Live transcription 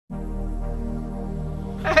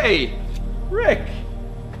Hey, Rick.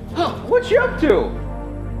 What you up to?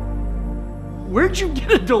 Where'd you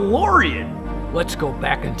get a DeLorean? Let's go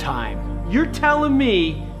back in time. You're telling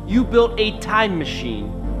me you built a time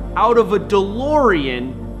machine out of a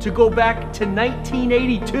DeLorean to go back to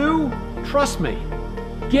 1982? Trust me.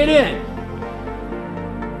 Get in.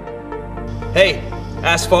 Hey,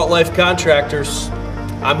 Asphalt Life Contractors.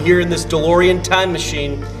 I'm here in this DeLorean time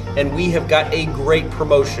machine, and we have got a great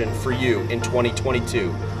promotion for you in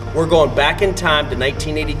 2022. We're going back in time to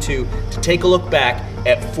 1982 to take a look back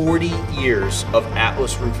at 40 years of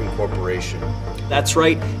Atlas Roofing Corporation. That's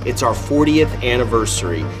right, it's our 40th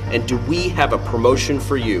anniversary, and do we have a promotion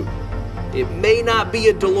for you? It may not be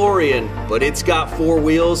a DeLorean, but it's got 4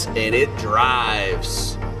 wheels and it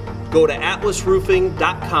drives. Go to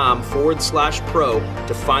atlasroofing.com/pro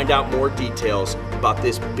to find out more details about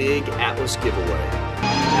this big Atlas giveaway.